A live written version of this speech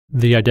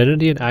The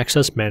Identity and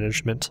Access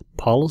Management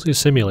Policy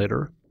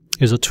Simulator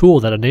is a tool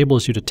that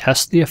enables you to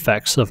test the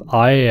effects of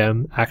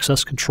IAM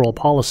access control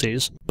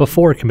policies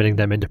before committing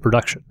them into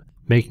production,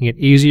 making it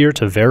easier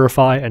to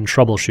verify and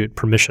troubleshoot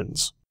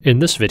permissions. In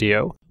this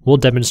video, we'll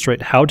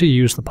demonstrate how to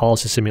use the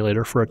policy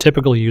simulator for a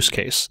typical use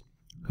case,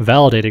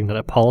 validating that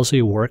a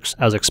policy works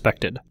as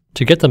expected.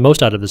 To get the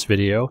most out of this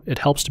video, it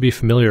helps to be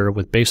familiar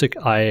with basic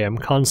IAM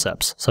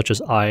concepts such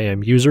as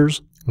IAM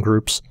users,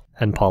 groups,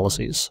 and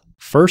policies.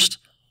 First,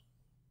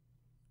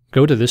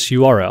 go to this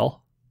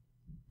URL,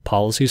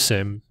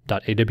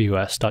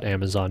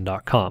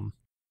 policysim.aws.amazon.com.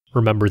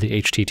 Remember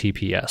the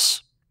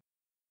HTTPS.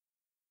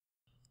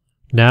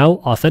 Now,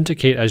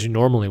 authenticate as you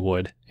normally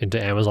would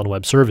into Amazon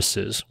Web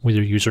Services with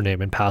your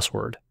username and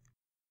password.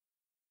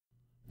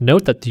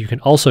 Note that you can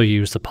also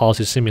use the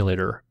policy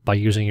simulator by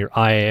using your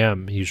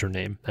IAM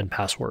username and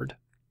password.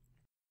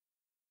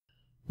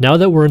 Now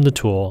that we're in the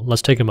tool,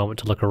 let's take a moment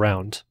to look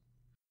around.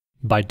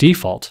 By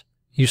default,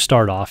 you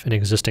start off in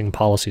Existing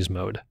Policies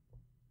mode.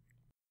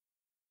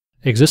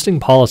 Existing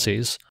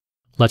Policies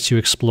lets you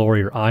explore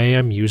your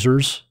IAM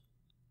users,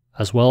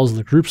 as well as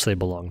the groups they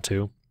belong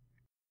to,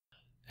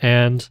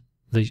 and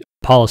the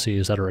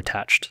policies that are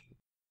attached.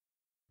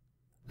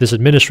 This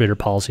administrator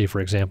policy, for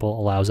example,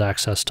 allows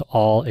access to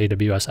all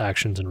AWS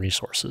actions and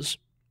resources.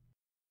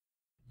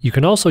 You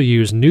can also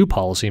use New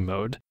Policy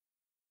mode,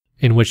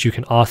 in which you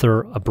can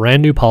author a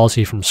brand new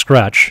policy from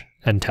scratch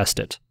and test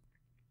it.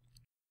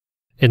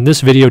 In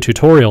this video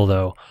tutorial,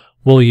 though,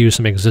 we'll use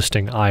some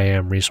existing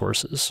IAM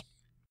resources.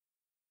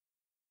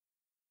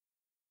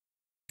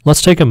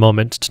 Let's take a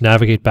moment to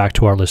navigate back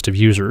to our list of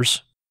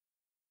users.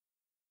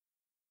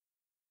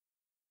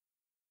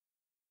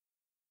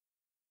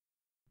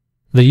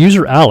 The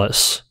user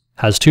Alice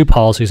has two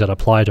policies that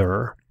apply to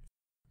her.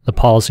 The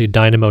policy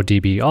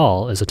DynamoDB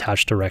All is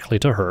attached directly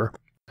to her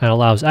and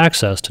allows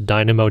access to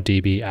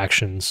DynamoDB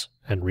actions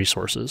and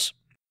resources.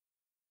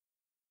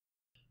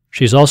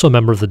 She's also a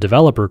member of the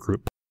developer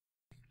group.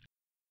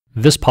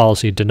 This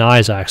policy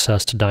denies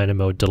access to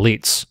Dynamo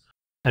Deletes,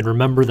 and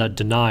remember that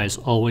denies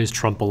always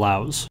trump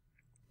allows.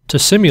 To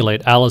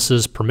simulate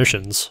Alice's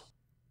permissions,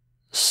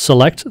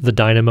 select the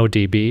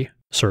DynamoDB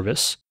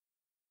service,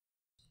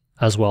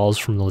 as well as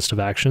from the list of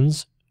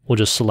actions, we'll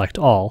just select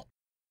all,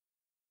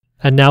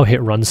 and now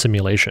hit Run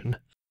Simulation.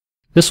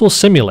 This will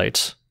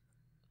simulate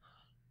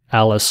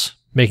Alice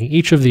making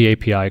each of the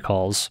API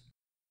calls,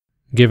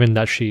 given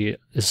that she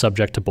is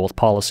subject to both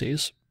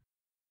policies.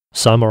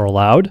 Some are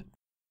allowed,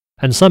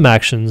 and some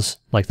actions,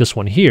 like this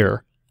one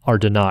here, are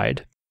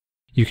denied.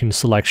 You can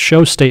select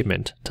Show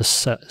Statement to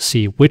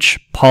see which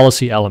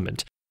policy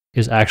element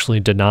is actually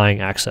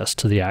denying access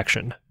to the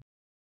action.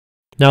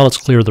 Now let's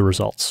clear the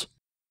results.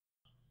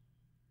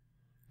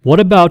 What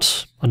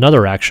about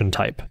another action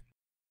type?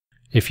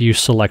 If you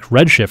select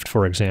Redshift,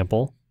 for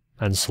example,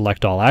 and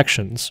select all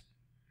actions,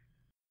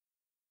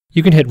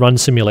 you can hit Run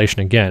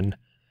Simulation again.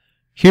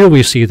 Here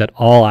we see that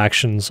all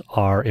actions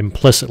are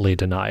implicitly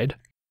denied.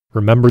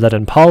 Remember that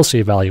in policy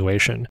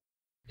evaluation,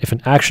 if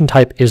an action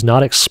type is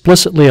not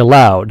explicitly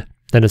allowed,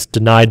 then it's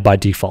denied by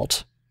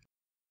default.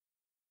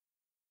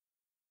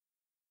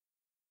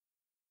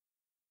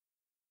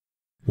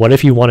 What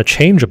if you want to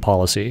change a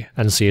policy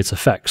and see its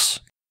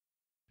effects?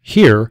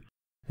 Here,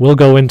 we'll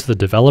go into the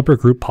developer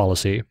group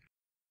policy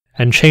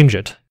and change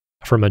it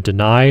from a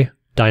deny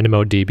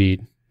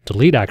DynamoDB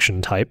delete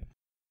action type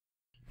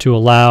to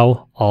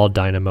allow all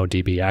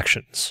DynamoDB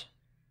actions.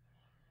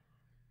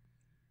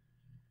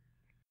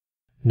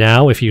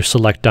 Now, if you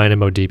select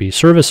DynamoDB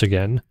service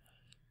again,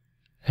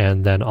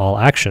 and then all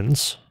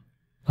actions,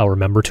 I'll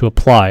remember to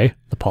apply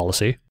the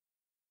policy.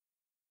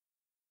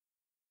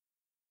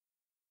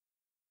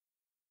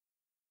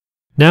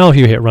 Now, if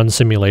you hit Run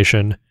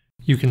Simulation,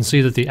 you can see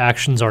that the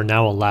actions are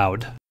now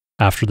allowed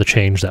after the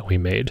change that we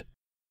made.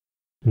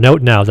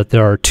 Note now that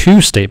there are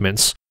two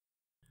statements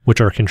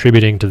which are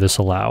contributing to this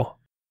allow.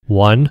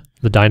 One,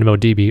 the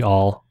DynamoDB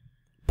All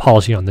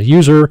policy on the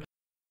user,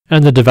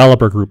 and the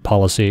developer group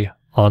policy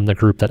on the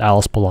group that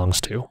Alice belongs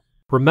to.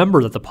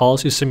 Remember that the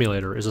policy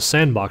simulator is a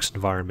sandbox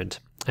environment,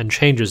 and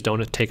changes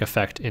don't take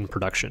effect in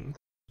production.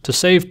 To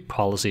save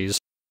policies,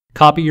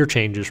 copy your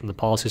changes from the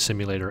policy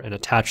simulator and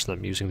attach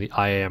them using the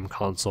IAM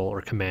console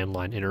or command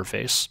line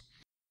interface.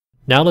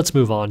 Now let's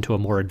move on to a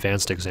more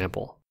advanced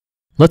example.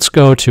 Let's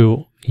go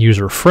to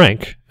user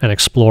Frank and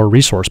explore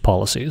resource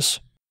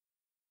policies.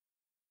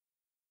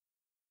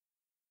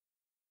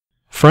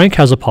 Frank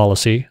has a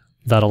policy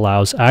that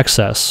allows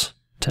access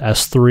to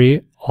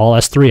all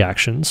S3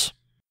 actions,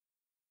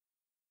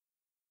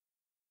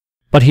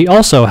 but he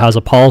also has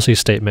a policy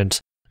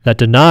statement that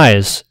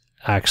denies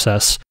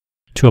access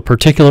to a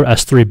particular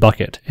S3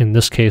 bucket, in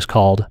this case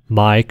called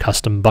My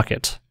Custom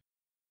Bucket.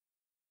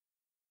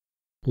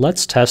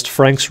 Let's test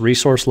Frank's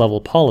resource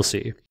level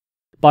policy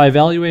by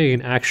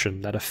evaluating an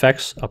action that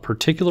affects a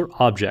particular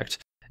object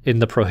in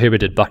the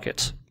prohibited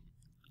bucket.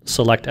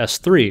 Select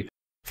S3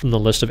 from the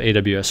list of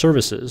AWS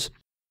services,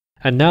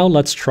 and now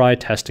let's try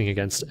testing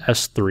against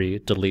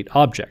S3 delete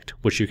object,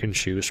 which you can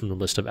choose from the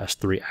list of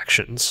S3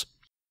 actions.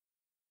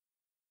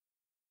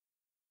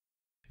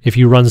 If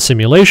you run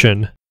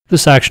simulation,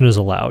 this action is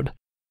allowed.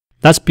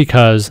 That's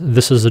because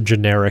this is a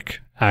generic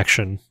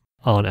action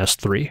on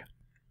S3.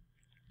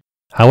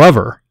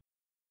 However,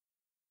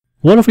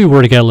 what if we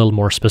were to get a little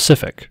more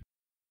specific?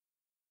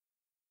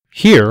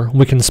 Here,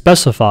 we can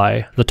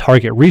specify the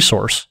target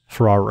resource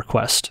for our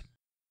request.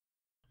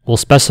 We'll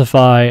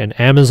specify an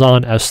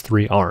Amazon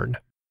S3 ARN.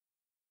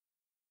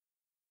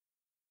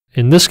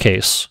 In this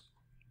case,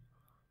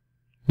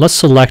 let's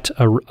select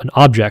an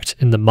object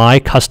in the My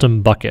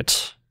Custom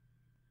bucket.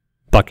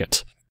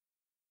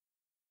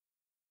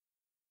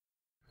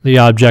 The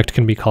object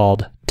can be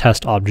called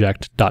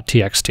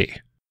testObject.txt.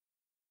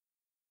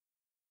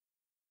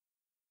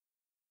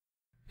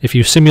 If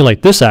you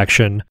simulate this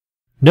action,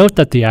 note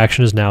that the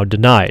action is now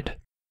denied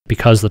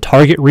because the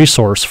target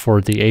resource for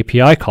the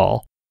API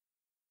call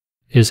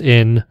is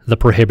in the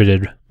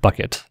prohibited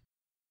bucket.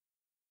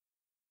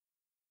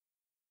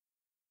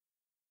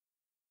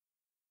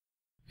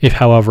 If,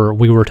 however,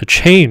 we were to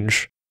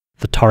change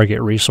the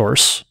target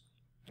resource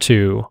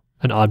to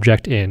an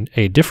object in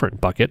a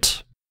different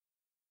bucket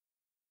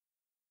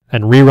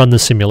and rerun the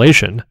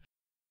simulation,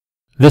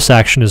 this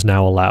action is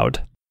now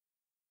allowed.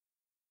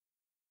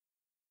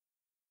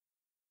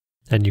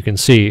 And you can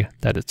see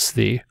that it's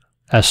the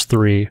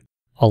S3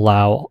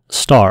 allow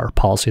star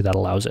policy that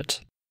allows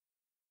it.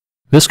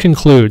 This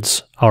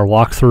concludes our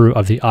walkthrough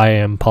of the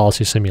IAM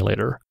policy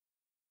simulator.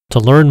 To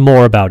learn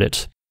more about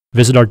it,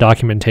 visit our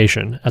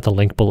documentation at the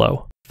link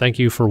below. Thank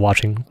you for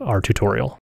watching our tutorial.